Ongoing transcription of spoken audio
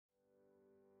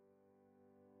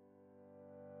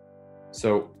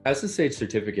So SSH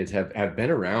certificates have been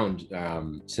around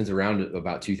since around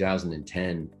about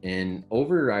 2010, and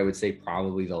over I would say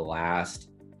probably the last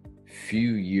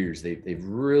few years they've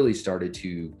really started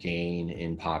to gain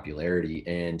in popularity.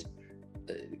 And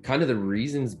kind of the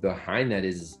reasons behind that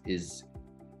is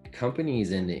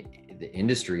companies in the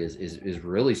industry is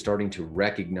really starting to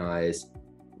recognize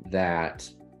that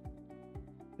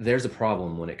there's a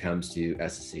problem when it comes to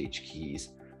SSH keys.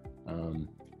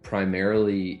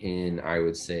 Primarily in, I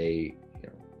would say,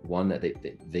 one that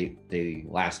they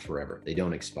last forever. They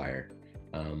don't expire.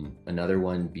 Another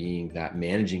one being that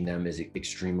managing them is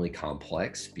extremely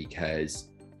complex because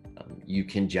you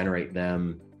can generate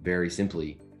them very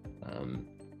simply.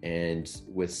 And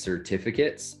with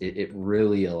certificates, it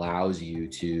really allows you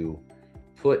to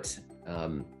put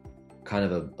kind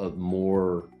of a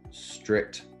more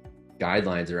strict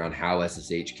guidelines around how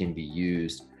SSH can be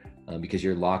used, because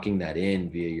you're locking that in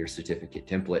via your certificate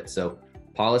template. So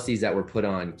policies that were put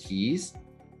on keys,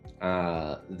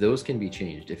 those can be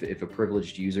changed. If a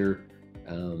privileged user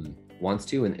wants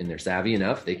to, and they're savvy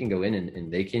enough, they can go in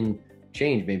and they can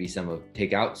change maybe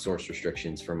take out source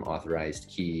restrictions from authorized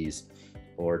keys,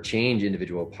 or change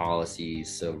individual policies.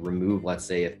 So remove, let's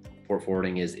say if port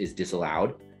forwarding is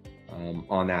disallowed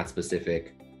on that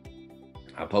specific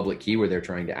public key where they're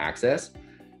trying to access,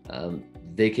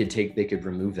 they could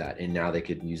remove that, and now they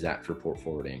could use that for port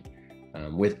forwarding.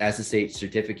 With SSH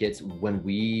certificates, when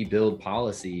we build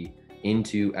policy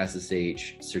into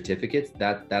SSH certificates,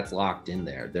 that's locked in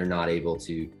there. They're not able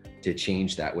to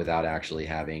change that without actually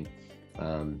having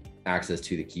access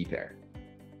to the key pair.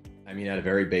 I mean, at a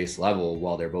very base level,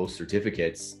 while they're both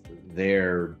certificates,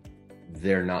 they're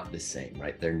not the same,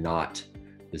 right? They're not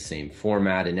the same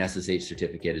format. An SSH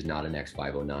certificate is not an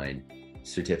X509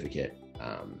 certificate.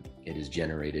 It is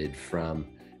generated from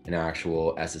an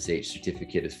actual SSH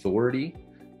certificate authority,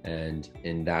 and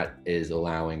that is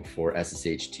allowing for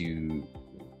SSH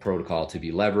protocol to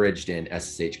be leveraged and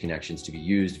SSH connections to be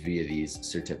used via these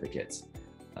certificates.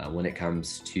 When it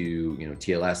comes to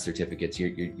TLS certificates,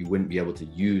 you wouldn't be able to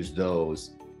use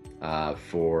those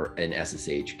for an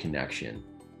SSH connection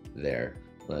there.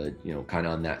 Kind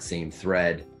of on that same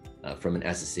thread, from an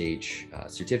SSH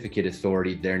certificate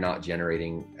authority, they're not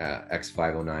generating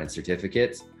X509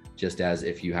 certificates. Just as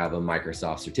if you have a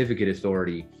Microsoft certificate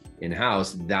authority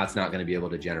in-house, that's not going to be able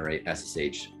to generate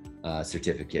SSH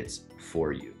certificates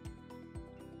for you.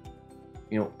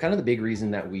 Kind of the big reason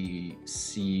that we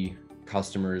see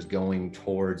customers going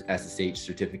towards SSH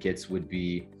certificates would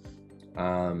be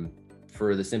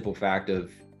for the simple fact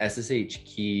of SSH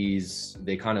keys,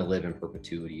 they kind of live in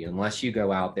perpetuity. Unless you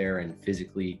go out there and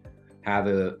physically have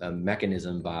a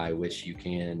mechanism by which you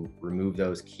can remove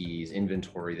those keys,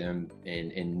 inventory them,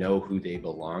 and know who they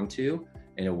belong to,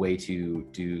 and a way to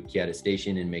do key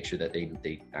attestation and make sure that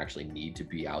they actually need to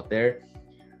be out there,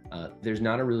 there's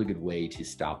not a really good way to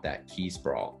stop that key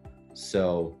sprawl.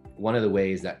 So one of the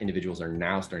ways that individuals are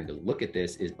now starting to look at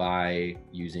this is by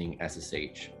using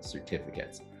SSH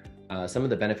certificates. Some of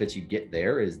the benefits you get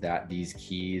there is that these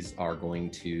keys are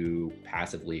going to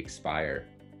passively expire,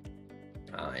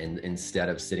 and instead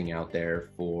of sitting out there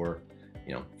for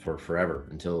forever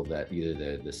until that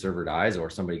either the server dies or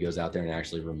somebody goes out there and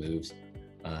actually removes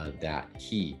that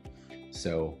key.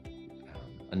 So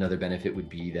another benefit would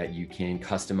be that you can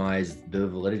customize the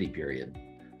validity period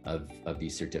of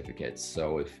these certificates.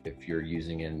 So if you're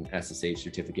using an SSH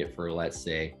certificate for, let's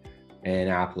say, an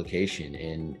application,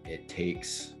 and it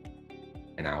takes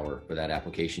an hour for that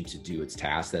application to do its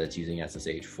task that it's using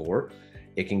SSH for,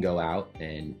 it can go out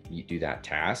and you do that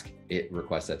task. It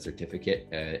requests that certificate,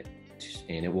 and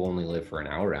it will only live for an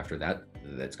hour. After that,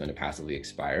 that's going to passively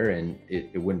expire, and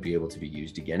it wouldn't be able to be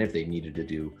used again. If they needed to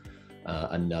do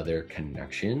another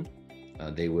connection,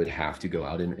 they would have to go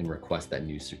out and request that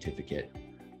new certificate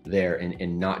there,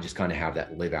 and not just kind of have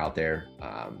that live out there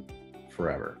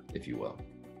forever, if you will.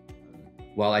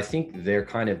 While I think they're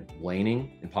kind of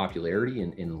waning in popularity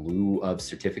in lieu of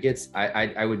certificates,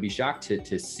 I would be shocked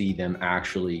to see them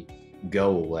actually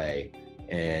go away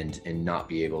and not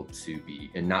be able to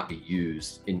not be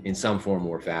used in some form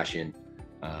or fashion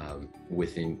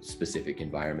within specific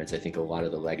environments. I think a lot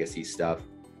of the legacy stuff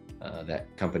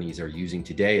that companies are using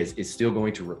today is still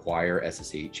going to require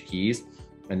SSH keys.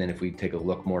 And then if we take a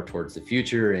look more towards the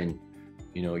future, and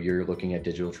you're looking at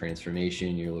digital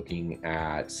transformation, you're looking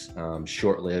at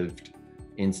short-lived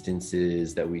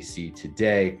instances that we see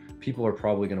today, people are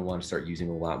probably going to want to start using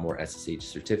a lot more SSH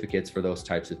certificates for those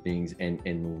types of things,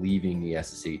 and leaving the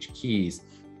SSH keys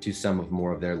to some of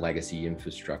more of their legacy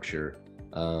infrastructure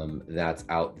that's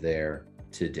out there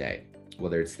today.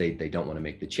 Whether it's they don't want to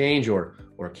make the change or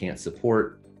can't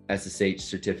support SSH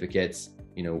certificates,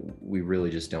 you know, we really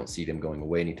just don't see them going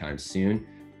away anytime soon.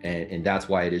 And that's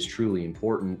why it is truly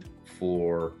important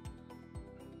for,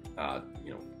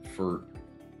 you know, for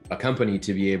a company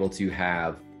to be able to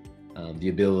have the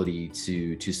ability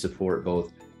to support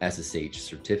both SSH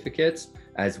certificates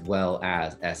as well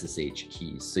as SSH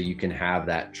keys. So you can have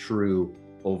that true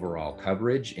overall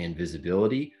coverage and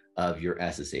visibility of your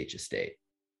SSH estate.